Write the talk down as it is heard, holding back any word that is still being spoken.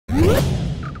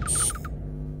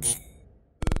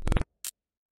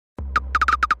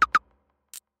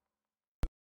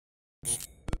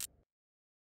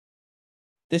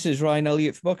This is Ryan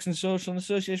Elliott for Boxing Social in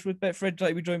association with Betfred.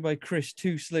 I'll be joined by Chris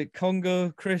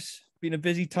Kongo. Chris, been a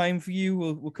busy time for you.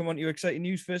 We'll come on to your exciting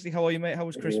news. Firstly, how are you, mate? How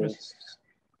was Christmas? Yes,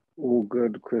 all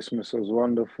good. Christmas was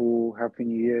wonderful. Happy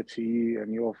New Year to you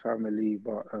and your family.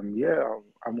 But yeah,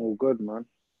 I'm all good, man.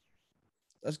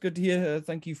 That's good to hear.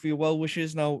 Thank you for your well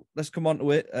wishes. Now, let's come on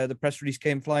to it. The press release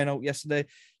came flying out yesterday.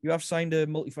 You have signed a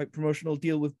multi-fight promotional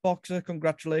deal with Boxer.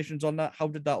 Congratulations on that. How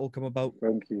did that all come about?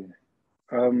 Thank you.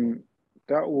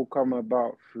 That will come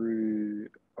about through,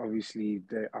 obviously,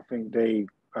 I think they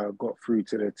got through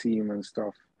to the team and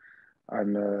stuff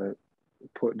and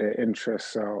put their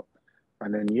interests out.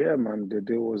 And then, yeah, man, the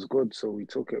deal was good. So we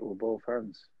took it with both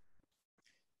hands.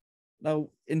 Now,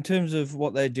 in terms of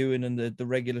what they're doing and the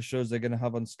regular shows they're going to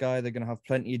have on Sky, they're going to have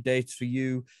plenty of dates for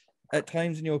you. At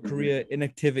times in your career,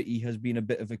 inactivity has been a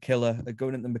bit of a killer.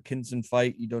 Going into the McKinson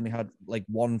fight, you'd only had like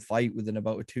one fight within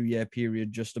about a 2-year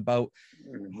period, just about.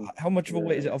 How much of a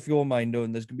weight is it off your mind,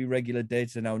 knowing there's going to be regular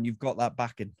dates now and you've got that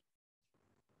backing?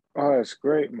 Oh, it's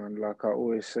great, man. Like I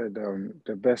always said,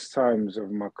 the best times of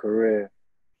my career,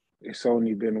 it's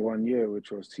only been 1 year,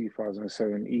 which was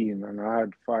 2017, and I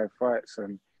had 5 fights.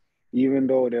 And even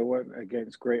though they weren't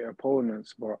against great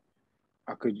opponents, but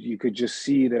you could just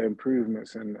see the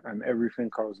improvements and everything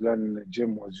I was learning in the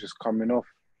gym was just coming off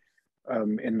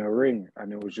in the ring,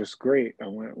 and it was just great.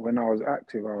 And when I was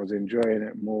active, I was enjoying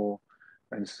it more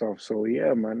and stuff. So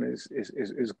yeah, man,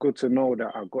 it's good to know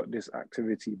that I got this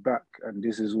activity back, and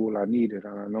this is all I needed.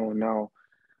 And I know now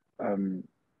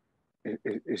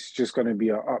it's just going to be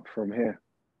a up from here.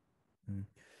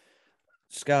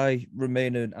 Sky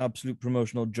remain an absolute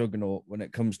promotional juggernaut when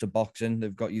it comes to boxing.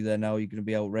 They've got you there now. You're going to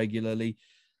be out regularly.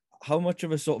 How much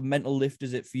of a sort of mental lift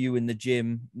is it for you in the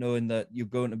gym, knowing that you're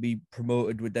going to be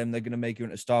promoted with them? They're going to make you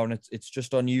into a star, and it's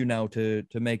just on you now to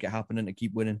make it happen and to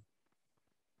keep winning.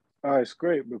 It's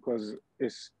great because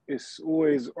it's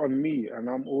always on me, and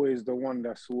I'm always the one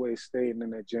that's always staying in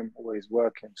the gym, always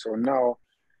working. So now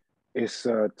it's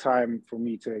time for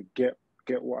me to get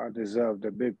what I deserve, the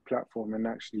big platform, and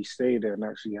actually stay there and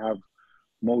actually have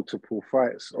multiple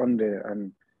fights on there.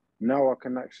 And now I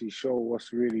can actually show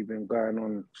what's really been going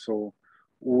on. So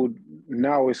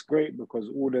now it's great because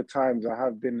all the times I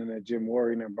have been in the gym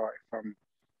worrying about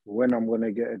when I'm going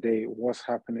to get a date, what's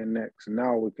happening next.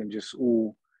 Now we can just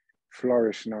all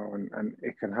flourish now and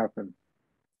it can happen.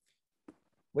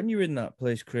 When you're in that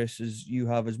place, Chris, as you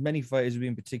have, as many fighters have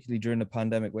been, particularly during the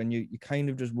pandemic, when you're kind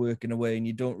of just working away and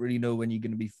you don't really know when you're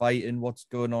going to be fighting, what's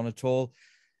going on at all.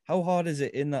 How hard is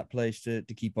it in that place to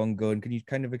keep on going? Can you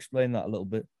kind of explain that a little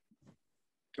bit?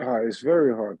 It's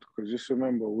very hard because just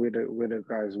remember, we're the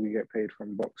guys, we get paid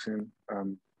from boxing.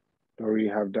 Don't really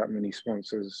have that many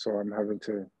sponsors, so I'm having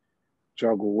to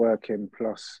juggle working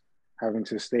plus having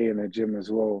to stay in the gym as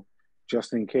well,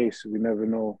 just in case. We never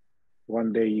know.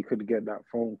 One day you could get that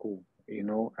phone call,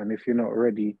 and if you're not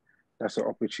ready, that's an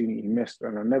opportunity missed.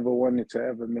 And I never wanted to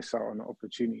ever miss out on an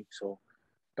opportunity. So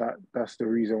that's the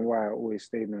reason why I always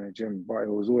stayed in the gym. But it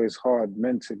was always hard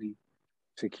mentally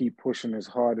to keep pushing as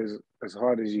hard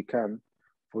as you can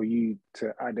for you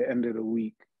to, at the end of the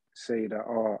week, say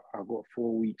that, I've got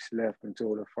 4 weeks left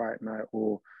until the fight night,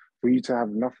 or for you to have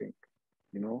nothing,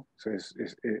 So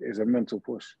it's a mental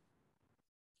push.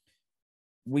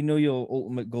 We know your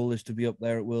ultimate goal is to be up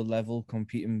there at world level,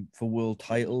 competing for world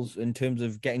titles. In terms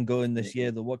of getting going this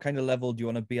year, though, what kind of level do you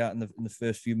want to be at in the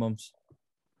first few months?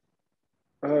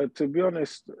 To be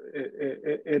honest,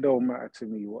 it don't matter to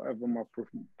me. Whatever my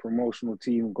promotional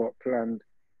team got planned,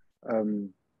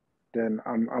 then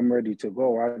I'm ready to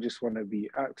go. I just want to be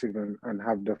active and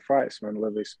have the fights, man.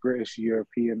 Whether it's British,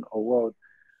 European, or world,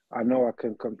 I know I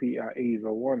can compete at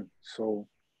either one. So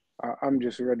I'm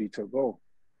just ready to go.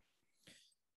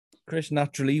 Chris,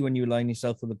 naturally, when you align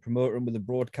yourself with a promoter and with a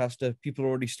broadcaster, people are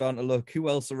already starting to look who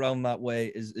else around that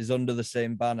way is under the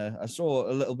same banner. I saw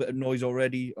a little bit of noise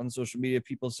already on social media,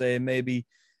 people saying maybe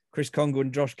Chris Kongo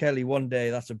and Josh Kelly one day.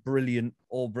 That's a brilliant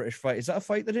all-British fight. Is that a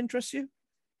fight that interests you?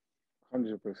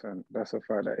 100%. That's a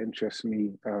fight that interests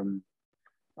me.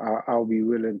 I'll be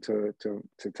willing to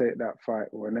take that fight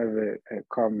whenever it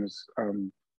comes.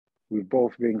 We've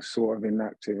both been sort of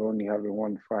inactive, only having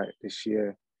one fight this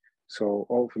year. So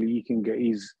hopefully he can get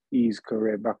his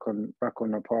career back on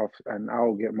the path, and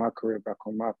I'll get my career back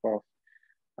on my path.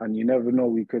 And you never know,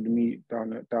 we could meet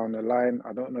down the line.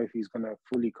 I don't know if he's gonna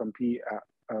fully compete at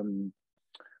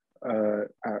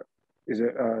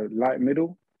light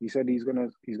middle. He said he's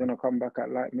gonna come back at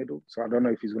light middle. So I don't know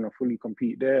if he's gonna fully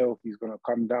compete there or if he's gonna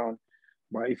come down.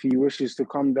 But if he wishes to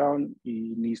come down,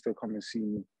 he needs to come and see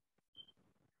me.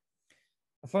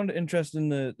 I found it interesting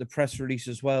the press release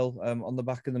as well, on the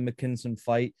back of the McKinson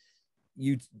fight.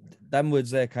 you, them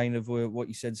words there kind of were what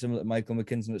you said, similar to Michael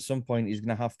McKinson. At some point, he's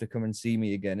going to have to come and see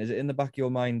me again. Is it in the back of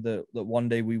your mind that one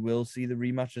day we will see the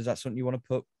rematch? Is that something you want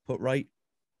to put right?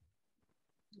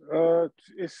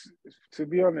 It's, to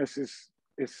be honest,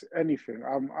 it's anything.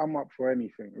 I'm up for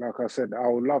anything. Like I said, I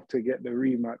would love to get the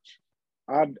rematch.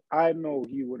 I know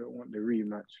he wouldn't want the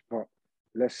rematch, but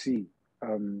let's see.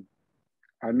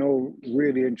 I know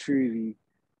really and truly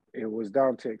it was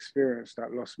down to experience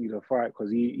that lost me the fight, because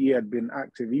he had been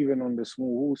active even on the small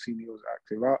hall scene. He was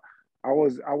active. I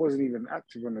wasn't even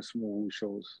active on the small hall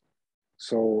shows,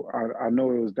 so I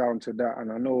know it was down to that,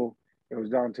 and I know it was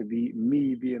down to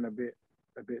me being a bit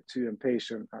too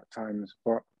impatient at times.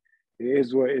 But it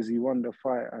is what it is. He won the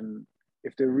fight, and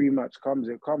if the rematch comes,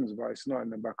 it comes. But it's not in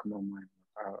the back of my mind.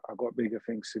 I got bigger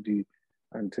things to do,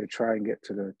 and to try and get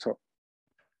to the top.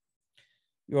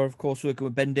 You are, of course, working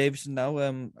with Ben Davison now. I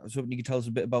was hoping you could tell us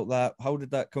a bit about that. How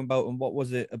did that come about, and what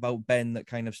was it about Ben that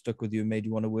kind of stuck with you and made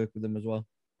you want to work with him as well?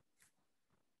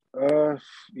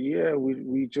 Yeah,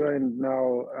 we joined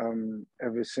now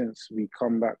ever since we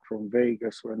come back from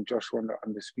Vegas when Josh won the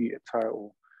undisputed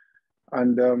title.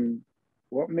 And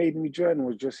what made me join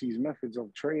was just his methods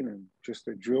of training, just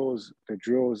the drills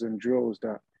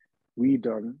that we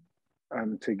done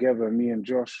together, me and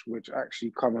Josh, which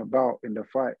actually come about in the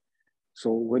fight.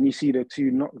 So when you see the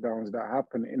two knockdowns that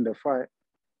happen in the fight,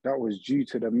 that was due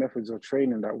to the methods of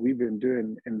training that we've been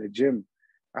doing in the gym.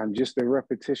 And just the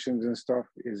repetitions and stuff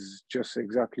is just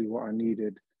exactly what I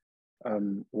needed,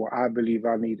 what I believe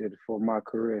I needed for my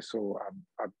career. So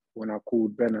when I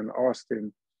called Ben and asked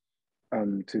him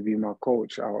to be my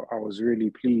coach, I was really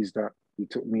pleased that he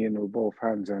took me in with both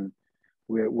hands. And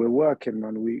we're working,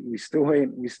 man. We still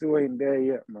ain't there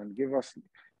yet, man. Give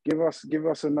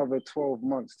us another 12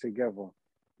 months together.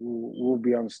 We'll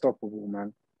be unstoppable,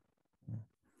 man.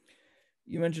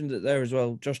 You mentioned it there as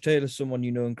well. Josh Taylor's someone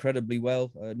you know incredibly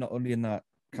well, not only in that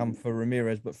camp for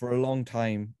Ramirez, but for a long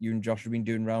time, you and Josh have been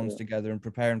doing rounds together and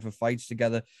preparing for fights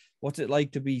together. What's it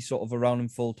like to be sort of around him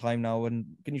full time now? And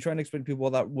can you try and explain to people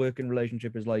what that working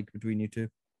relationship is like between you two?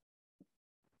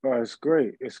 It's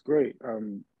great. It's great.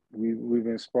 We've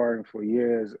been sparring for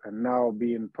years, and now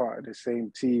being part of the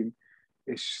same team,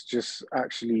 it's just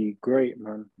actually great,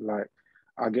 man. Like,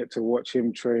 I get to watch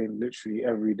him train literally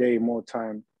every day, more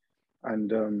time.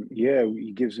 And yeah,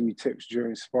 he gives me tips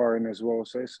during sparring as well.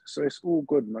 So it's all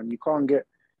good, man. You can't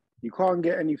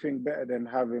get anything better than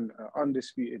having an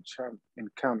undisputed champ in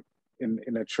camp,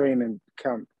 in a training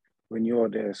camp when you're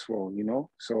there as well, you know?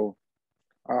 So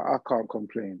I can't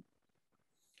complain.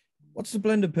 What's the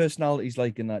blend of personalities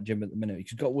like in that gym at the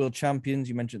minute? You've got world champions,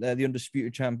 you mentioned there, the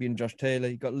undisputed champion, Josh Taylor.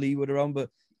 You've got Leewood around, but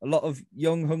a lot of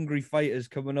young, hungry fighters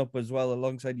coming up as well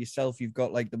alongside yourself. You've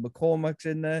got like the McCormacks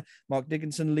in there, Mark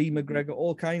Dickinson, Lee McGregor,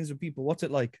 all kinds of people. What's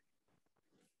it like?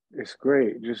 It's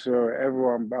great. Just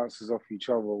everyone bounces off each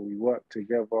other. We work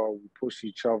together, we push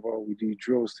each other, we do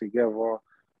drills together,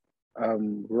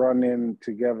 running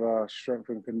together, strength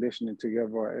and conditioning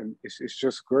together. And it's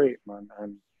just great, man.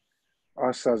 And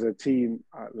us as a team,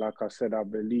 like I said, I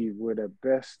believe we're the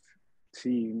best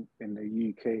team in the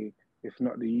UK, if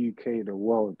not the UK, the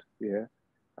world. Yeah,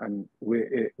 and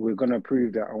we're gonna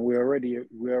prove that, and we're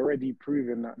already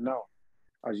proving that now.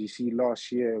 As you see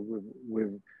last year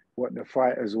with what the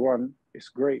fighters won, it's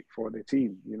great for the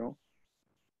team, you know.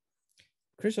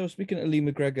 Chris, I was speaking to Lee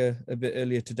McGregor a bit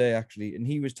earlier today, actually, and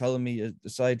he was telling me,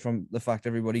 aside from the fact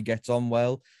everybody gets on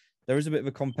well, there is a bit of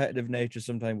a competitive nature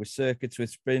sometimes with circuits, with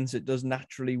sprints. It does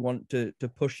naturally want to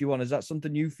push you on. Is that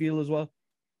something you feel as well?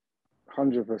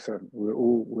 100%. We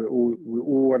all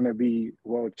want to be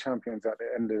world champions at the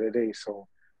end of the day. So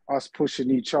us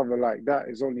pushing each other like that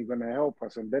is only going to help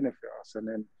us and benefit us. And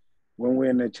then when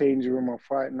we're in the changing room of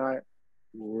fight night,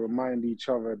 we'll remind each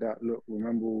other that, look,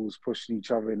 remember we was pushing each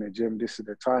other in the gym. This is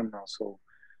the time now. So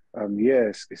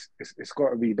yeah, it's got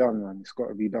to be done, man. It's got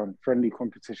to be done. Friendly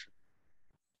competition.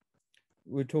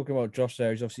 We're talking about Josh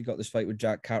there. He's obviously got this fight with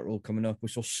Jack Catterall coming up. We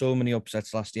saw so many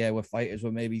upsets last year where fighters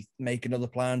were maybe making other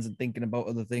plans and thinking about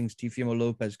other things. Teofimo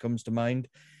Lopez comes to mind.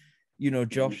 You know,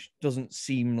 Josh doesn't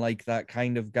seem like that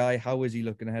kind of guy. How is he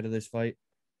looking ahead of this fight?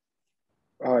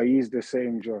 He's the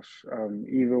same, Josh.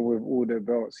 Even with all the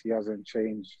belts, he hasn't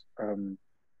changed.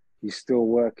 He's still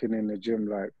working in the gym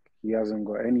like he hasn't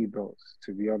got any belts,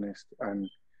 to be honest. And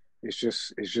it's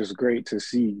just great to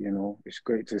see, you know. It's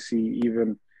great to see.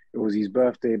 Even it was his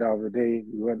birthday the other day.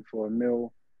 We went for a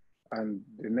meal, and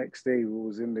the next day we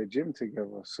was in the gym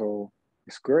together. So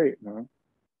it's great, man.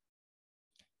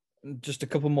 Just a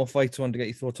couple more fights I wanted to get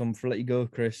your thoughts on before I let you go,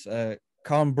 Chris.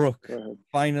 Khan-Brook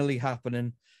finally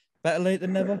happening. Better late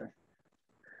than never.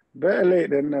 Better late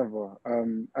than never.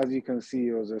 As you can see,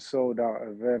 it was a sold out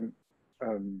event.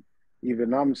 Um,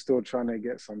 Even I'm still trying to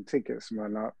get some tickets,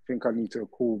 man. I think I need to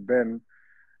call Ben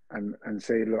and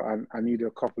say, look, I need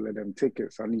a couple of them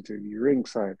tickets. I need to be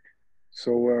ringside.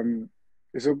 So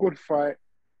it's a good fight.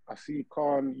 I see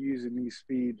Khan using his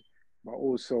speed, but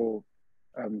also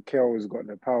Kel has got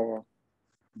the power.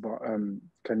 But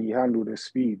can he handle the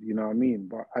speed? You know what I mean?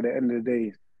 But at the end of the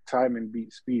day, timing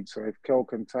beats speed. So if Kel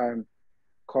can time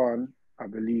Khan, I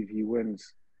believe he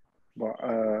wins. But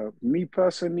me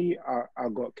personally, I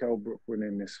got Kell-Brook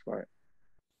winning this fight.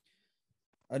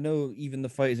 I know even the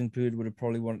fighters included would have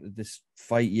probably wanted this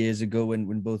fight years ago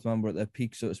when both men were at their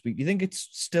peak, so to speak. Do you think it's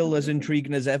still as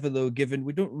intriguing as ever, though, given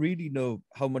we don't really know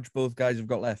how much both guys have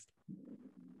got left?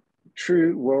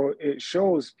 True. Well, it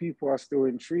shows people are still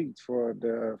intrigued for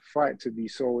the fight to be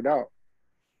sold out.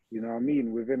 You know what I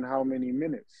mean? Within how many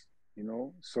minutes?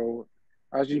 So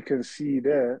as you can see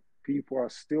there, people are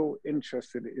still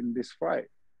interested in this fight,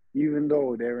 even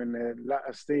though they're in the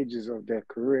latter stages of their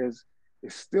careers.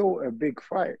 It's still a big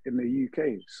fight in the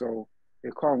UK, so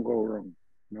it can't go wrong.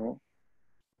 You know.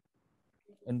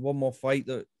 And one more fight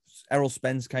that Errol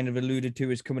Spence kind of alluded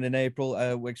to is coming in April.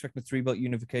 We're expecting a 3-belt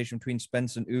unification between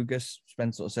Spence and Ugas.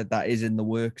 Spence sort of said that is in the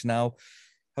works now.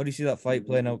 How do you see that fight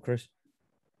playing out, Chris?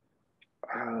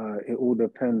 It all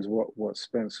depends what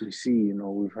Spence we see.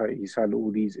 He's had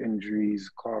all these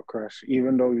injuries, car crash.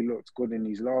 Even though he looked good in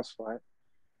his last fight,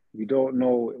 we don't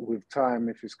know with time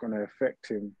if it's going to affect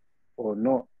him or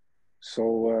not.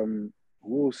 So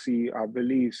we'll see. I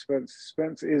believe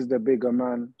Spence is the bigger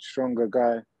man, stronger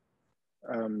guy.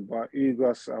 But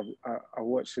Ugas, I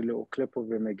watched a little clip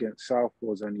of him against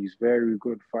Southpaws, and he's very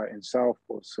good fighting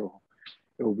Southpaws. So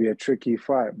it will be a tricky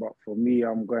fight. But for me,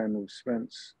 I'm going with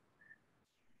Spence.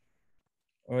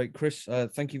 All right, Chris,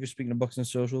 thank you for speaking to Boxing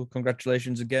Social.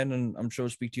 Congratulations again, and I'm sure I'll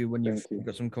speak to you when you've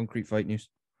got some concrete fight news.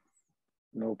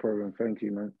 No problem. Thank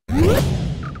you, man.